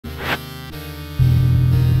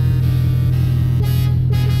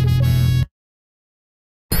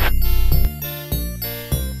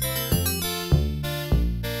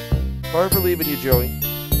Sorry for leaving you, Joey.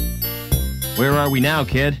 Where are we now,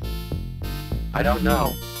 kid? I don't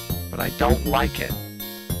know, but I don't like it.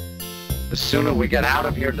 The sooner we get out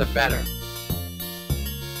of here, the better.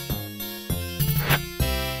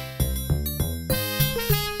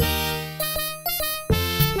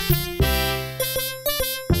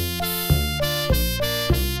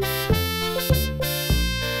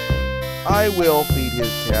 I will feed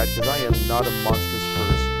his cat, because I am not a monstrous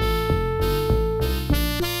person.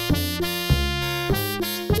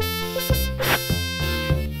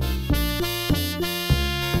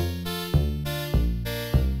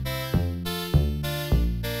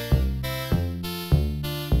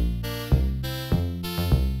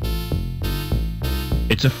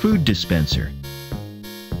 It's a food dispenser.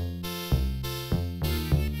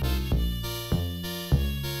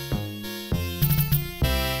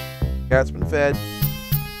 Cat's been fed.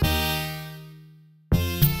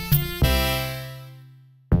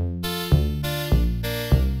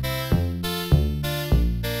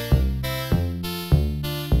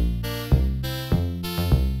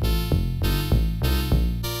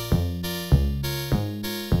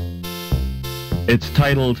 It's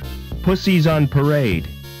titled Pussies on Parade.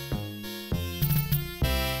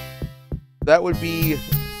 That would be...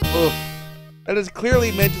 Ugh. That is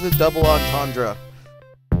clearly meant as a double entendre.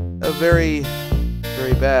 A very,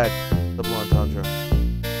 very bad double entendre.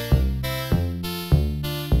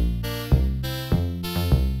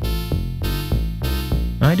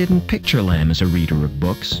 I didn't picture Lamb as a reader of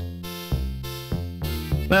books.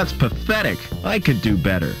 That's pathetic. I could do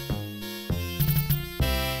better.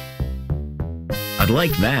 I'd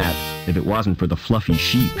like that if it wasn't for the fluffy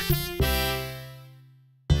sheep.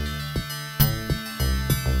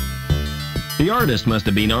 The artist must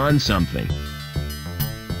have been on something.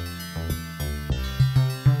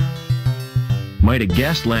 Might have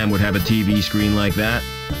guessed Lamb would have a TV screen like that.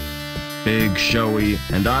 Big, showy,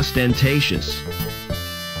 and ostentatious.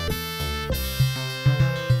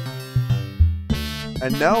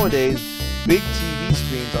 And nowadays, big TV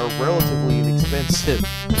screens are relatively inexpensive.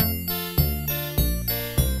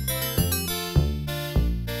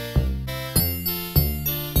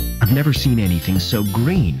 I've never seen anything so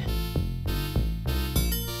green.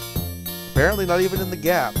 Apparently not even in the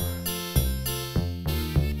Gap.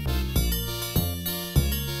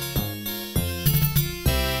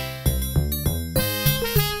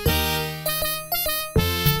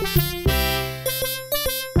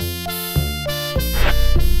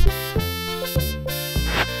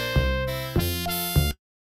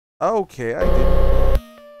 Okay, I didn't.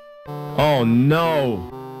 Oh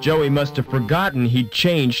no! Joey must have forgotten he'd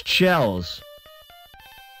changed shells.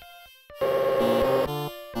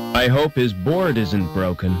 I hope his board isn't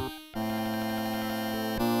broken.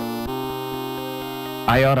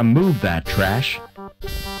 I ought to move that trash.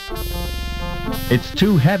 It's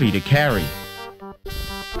too heavy to carry.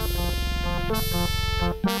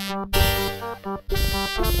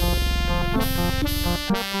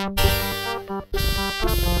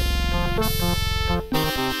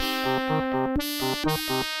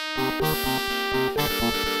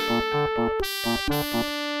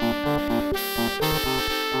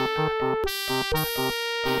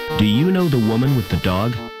 Do you know the woman with the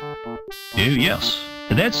dog? Oh, yes.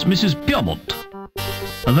 That's Mrs. Piermont,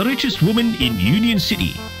 the richest woman in Union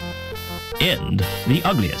City. And the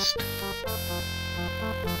ugliest.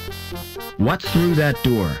 What's through that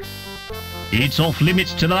door? It's off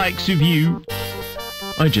limits to the likes of you.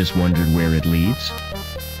 I just wondered where it leads.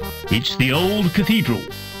 It's the old cathedral.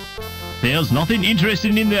 There's nothing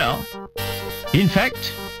interesting in there. In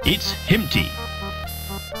fact, it's empty.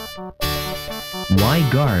 Why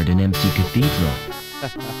guard an empty cathedral?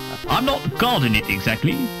 I'm not guarding it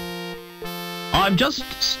exactly. I'm just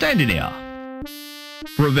standing here.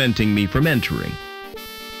 Preventing me from entering.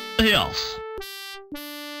 Yes.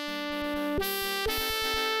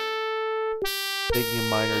 Making a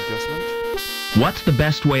minor adjustment. What's the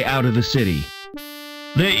best way out of the city?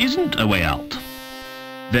 There isn't a way out.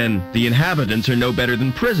 Then the inhabitants are no better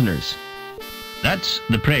than prisoners. That's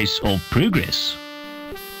the price of progress.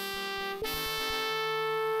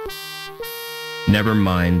 Never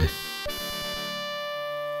mind.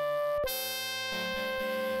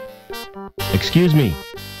 Excuse me.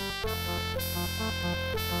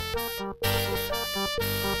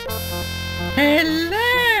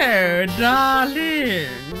 Hello, darling.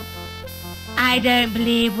 I don't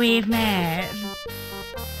believe we've met.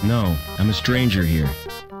 No, I'm a stranger here.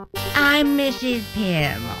 I'm Mrs.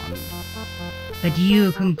 Piermont, but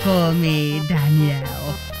you can call me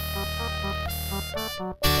Danielle.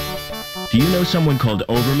 Do you know someone called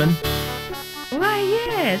Overmann? Why,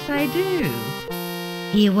 yes, I do.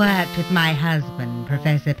 He worked with my husband,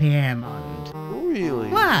 Professor Piermont. Really?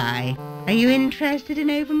 Why? Are you interested in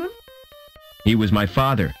Overmann? He was my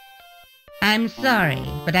father. I'm sorry,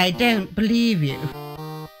 but I don't believe you.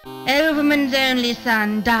 Overmann's only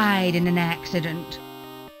son died in an accident.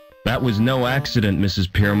 That was no accident,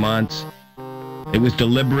 Mrs. Piermont. It was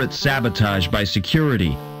deliberate sabotage by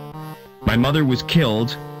security. My mother was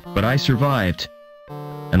killed, but I survived.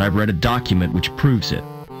 And I've read a document which proves it.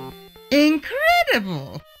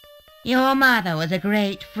 Incredible! Your mother was a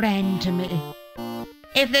great friend to me.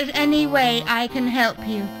 If there's any way I can help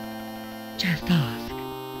you, just ask.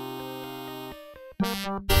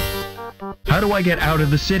 How do I get out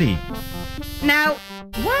of the city? Now,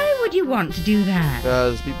 why would you want to do that?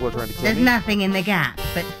 Because people are trying to kill There's me. nothing in the gap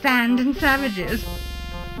but sand and savages.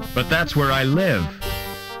 But that's where I live.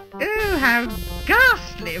 Oh, how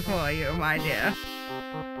ghastly for you, my dear.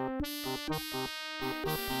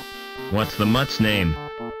 What's the mutt's name?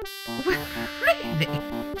 Well, really?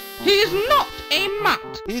 He's not a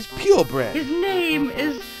mutt. He's purebred. His name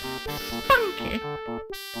is Spunky.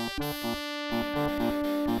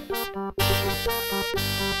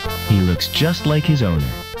 He looks just like his owner.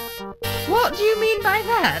 What do you mean by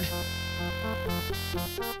that?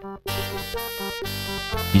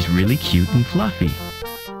 He's really cute and fluffy.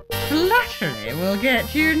 Flattery will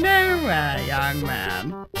get you nowhere, young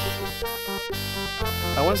man.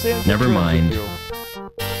 I want to say I'm Never friends with mind.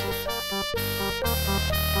 you.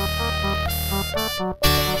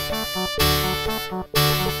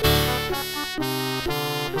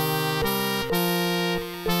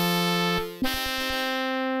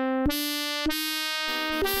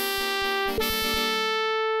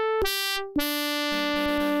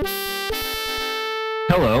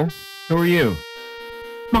 Hello, who are you?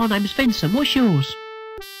 My name's Vincent. What's yours?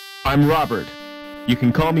 I'm Robert. You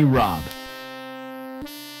can call me Rob.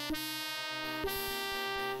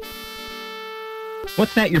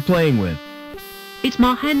 What's that you're playing with? It's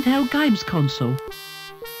my handheld games console.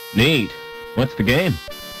 Neat. What's the game?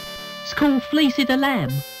 It's called Fleecy the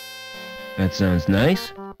Lamb. That sounds nice.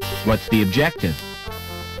 What's the objective?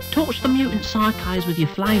 Torch the mutant psychos with your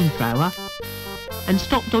flamethrower and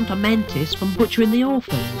stop Dr. Mantis from butchering the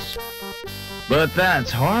orphans. But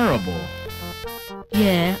that's horrible.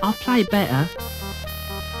 Yeah, I've played better.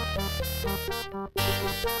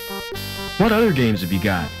 What other games have you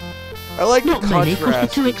got? I like Not the many, 'cause they're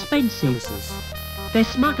contrast. too expensive. Premises. They're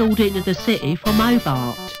smuggled into the city from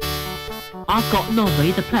Hobart. I've got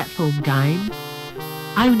Novi, the platform game,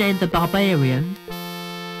 Onan the Barbarian,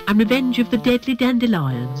 and Revenge of the Deadly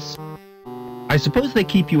Dandelions. I suppose they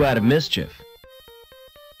keep you out of mischief.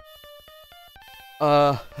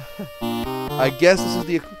 I guess this is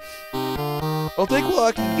the... I'll take what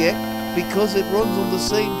I can get, because it runs on the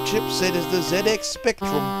same chipset as the ZX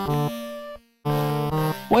Spectrum.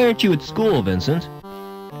 Why aren't you at school, Vincent?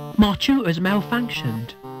 My tutor's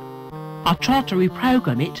malfunctioned. I tried to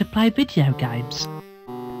reprogram it to play video games.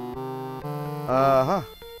 Uh-huh.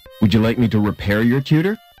 Would you like me to repair your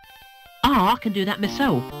tutor? Oh, I can do that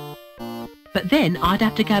myself. But then I'd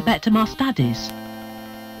have to go back to my studies.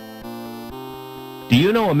 Do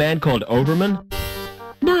you know a man called Overmann?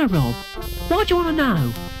 No, Rob. Why do you want to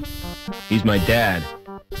know? He's my dad.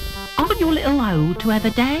 Aren't you a little old to have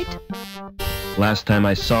a dad? Last time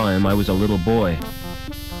I saw him, I was a little boy.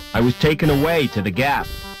 I was taken away to the Gap.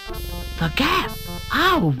 The Gap?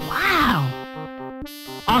 Oh, wow!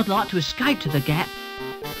 I'd like to escape to the Gap.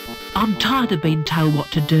 I'm tired of being told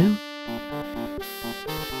what to do.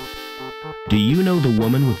 Do you know the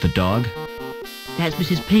woman with the dog? That's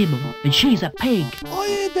Mrs. Piermont, and she's a pig. I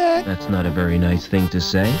heard that. That's not a very nice thing to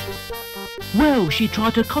say. Well, she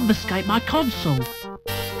tried to confiscate my console.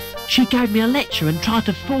 She gave me a lecture and tried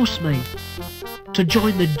to force me to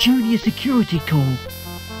join the Junior Security Corps.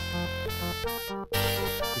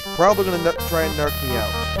 He's probably gonna try and narc me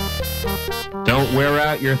out. Don't wear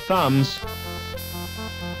out your thumbs.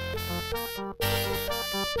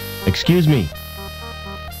 Excuse me.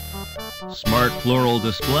 Smart floral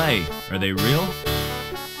display. Are they real?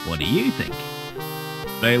 What do you think?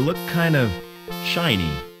 They look kind of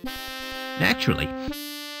shiny. Naturally.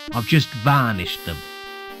 I've just varnished them.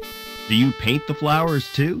 Do you paint the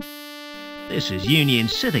flowers too? This is Union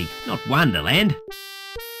City, not Wonderland.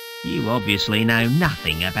 You obviously know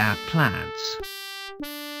nothing about plants.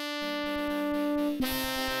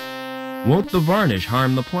 Won't the varnish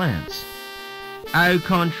harm the plants? Au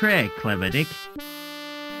contraire, Clever Dick.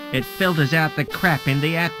 It filters out the crap in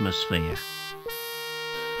the atmosphere.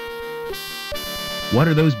 What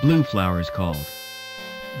are those blue flowers called?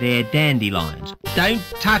 They're dandelions. Don't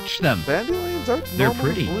touch them. Dandelions aren't They're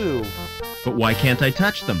normally pretty. blue. But why can't I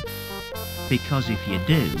touch them? because if you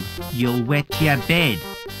do, you'll wet your bed.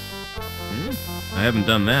 I haven't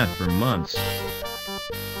done that for months.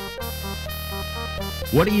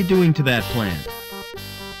 What are you doing to that plant?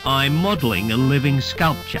 I'm modeling a living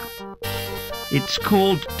sculpture. It's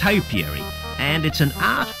called topiary, and it's an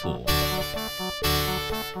art form.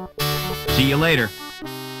 See you later.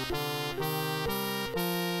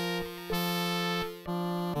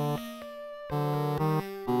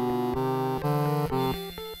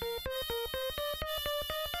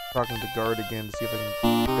 Talking to the guard again to see if I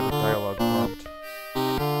can get a dialogue prompt.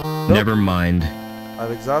 Never mind.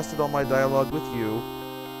 I've exhausted all my dialogue with you.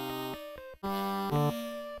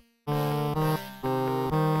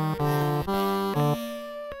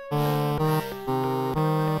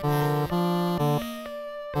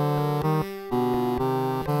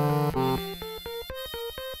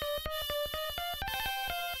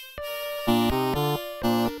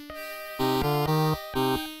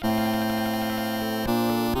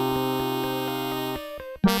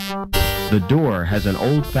 The door has an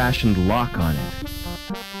old-fashioned lock on it.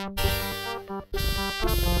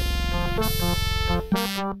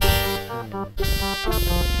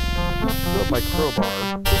 Put up my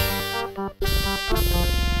crowbar.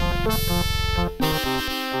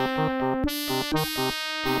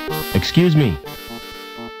 Excuse me.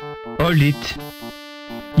 Hold it.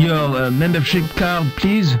 Your membership card,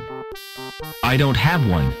 please. I don't have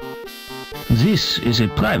one. This is a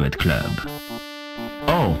private club.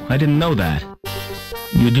 Oh, I didn't know that.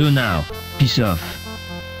 You do now. Piss off.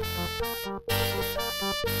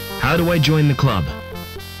 How do I join the club?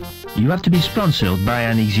 You have to be sponsored by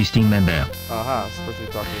an existing member. Aha, supposed to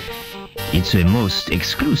be talking. It's a most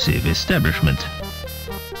exclusive establishment.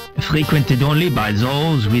 Frequented only by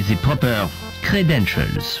those with the proper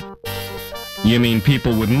credentials. You mean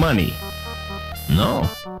people with money? No,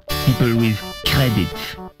 people with credit.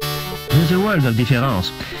 There's a world of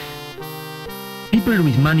difference. People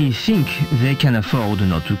with money think they can afford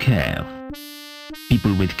not to care.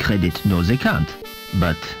 People with credit know they can't,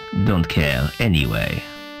 but don't care anyway.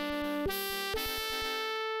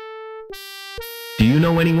 Do you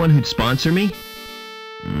know anyone who'd sponsor me?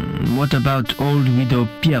 What about old widow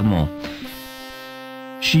Piermont?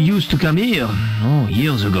 She used to come here,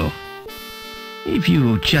 years ago. If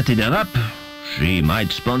you chatted her up, she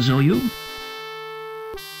might sponsor you.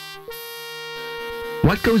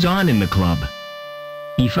 What goes on in the club?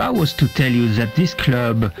 If I was to tell you that this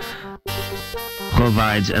club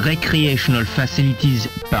provides recreational facilities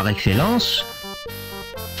par excellence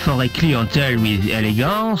for a clientele with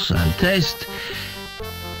elegance and taste,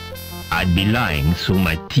 I'd be lying through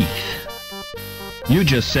my teeth. You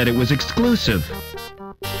just said it was exclusive.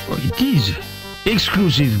 Oh, it is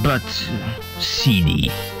exclusive but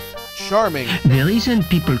seedy. Charming. The reason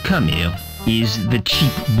people come here is the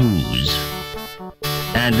cheap booze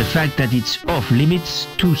and the fact that it's off limits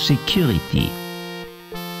to security.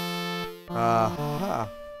 Aha.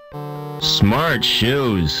 Smart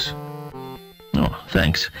shoes. Oh,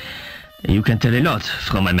 thanks. You can tell a lot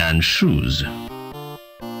from a man's shoes.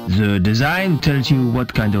 The design tells you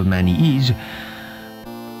what kind of man he is.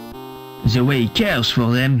 The way he cares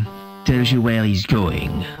for them tells you where he's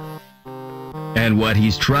going. And what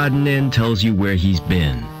he's trodden in tells you where he's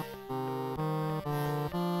been.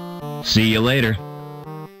 See you later.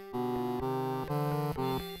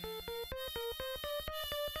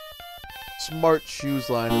 Smart shoes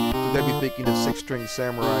line. You'd be thinking of Six String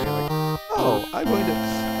Samurai. Like, oh, I'm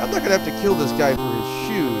not gonna have to kill this guy for his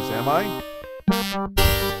shoes, am I?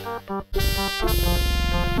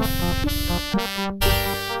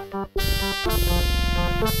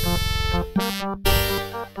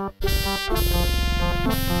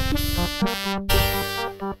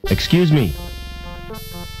 Excuse me.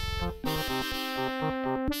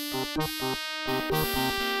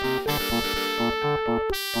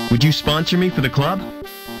 Would you sponsor me for the club?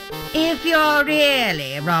 If you're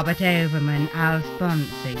really Robert Overmann, I'll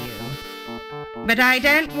sponsor you. But I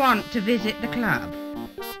don't want to visit the club.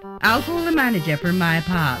 I'll call the manager from my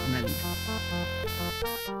apartment.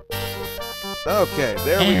 Okay,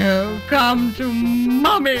 there we go. Oh, come to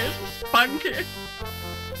Mummy, Spunky.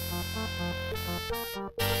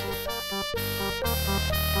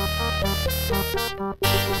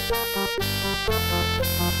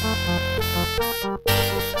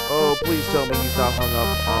 Oh, please tell me he's not hung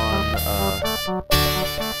up on,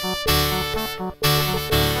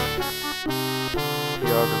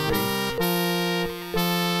 geography.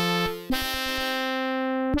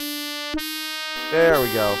 There we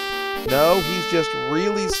go. No, he's just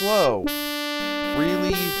really slow.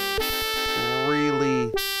 Really,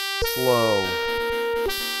 really slow.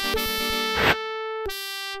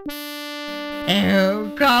 Oh,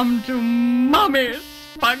 come to Mummy,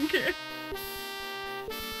 Spunky.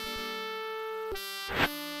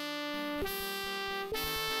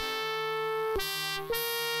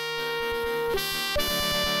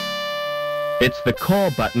 It's the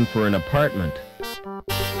call button for an apartment.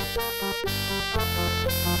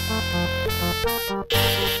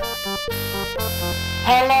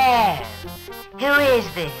 Hello. Who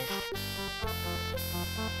is this?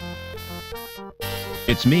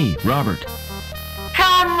 It's me, Robert.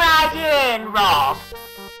 Come right in, Rob.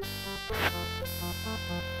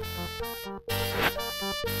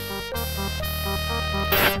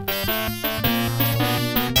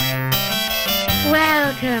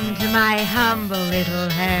 Welcome to my humble little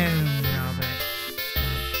home, Robert.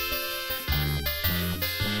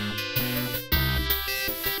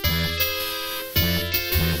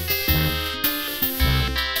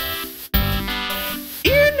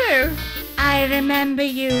 You know, I remember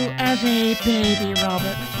you as a baby,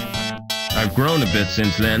 Robert. I've grown a bit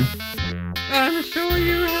since then. I'm sure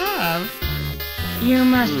you have. You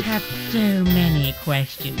must have so many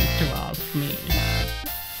questions to ask me.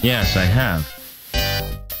 Yes, I have.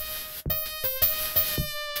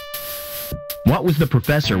 What was the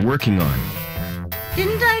professor working on?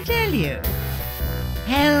 Didn't I tell you?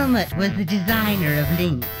 Helmut was the designer of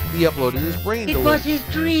Link. He uploaded his brain to It was Link.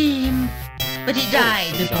 his dream, but he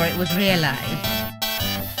died before it was realized.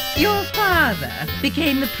 Your father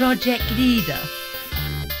became the project leader.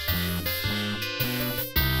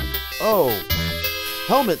 Oh.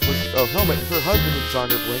 Helmut, her husband, the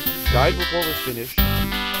designer of Link, died before it was finished.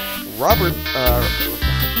 Robert,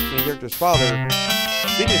 main character's father,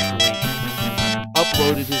 finished Link,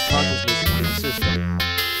 uploaded his consciousness into the system.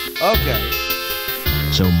 Okay.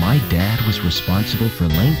 So my dad was responsible for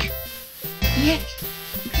Link? Yes,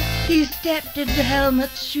 he stepped into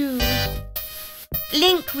Helmut's shoes.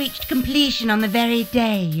 Link reached completion on the very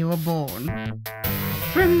day you were born.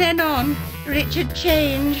 From then on, Richard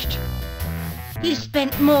changed. He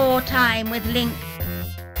spent more time with Link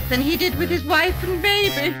than he did with his wife and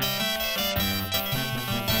baby.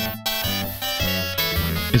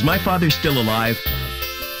 Is my father still alive?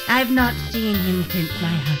 I've not seen him since my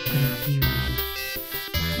husband's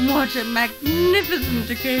funeral. What a magnificent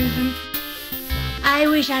occasion. I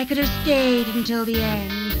wish I could have stayed until the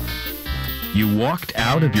end. You walked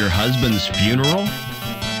out of your husband's funeral?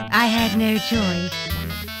 I had no choice.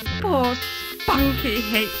 Poor Spunky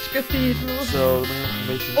hates cathedrals. So, the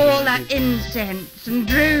information... All that incense and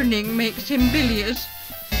droning makes him bilious.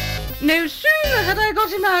 No sooner had I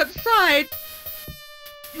got him outside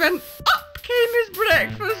when up came his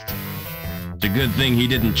breakfast. It's a good thing he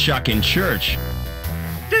didn't chuck in church.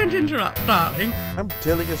 Don't interrupt, darling. I'm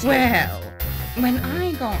telling a story. Well, when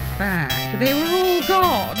I got back, they were all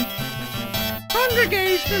gone.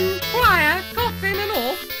 Congregation, choir, coffin and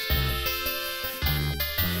all.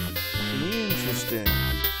 Interesting.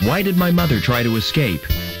 Why did my mother try to escape?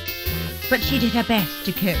 But she did her best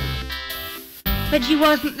to cope. But she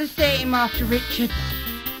wasn't the same after Richard's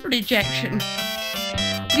rejection.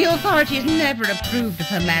 The authorities never approved of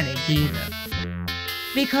her marriage either.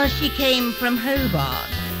 Because she came from Hobart.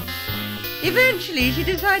 Eventually, she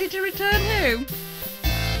decided to return home.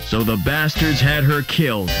 So the bastards had her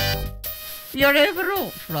killed. You're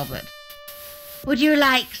overwrought, Robert. Would you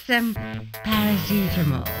like some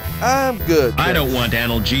paracetamol? I'm good. I don't want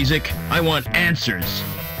analgesic. I want answers.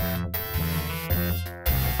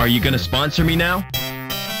 Are you gonna sponsor me now?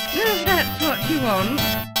 If that's what you want.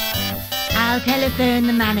 I'll telephone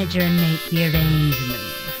the manager and make the arrangements.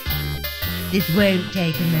 This won't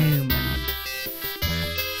take a moment.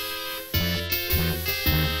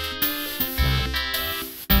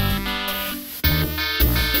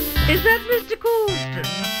 Is that Mr. Coulston?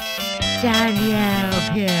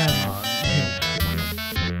 Danielle Piermont here.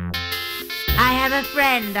 I have a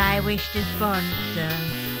friend I wish to sponsor.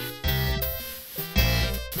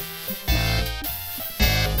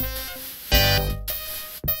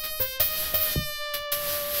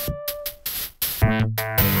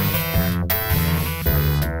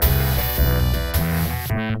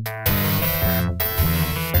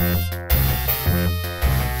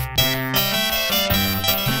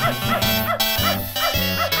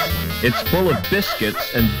 It's full of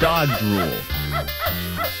biscuits and dog drool.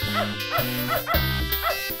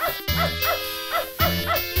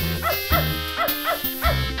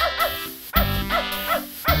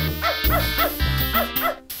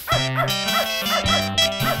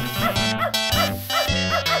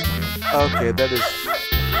 Okay, that is...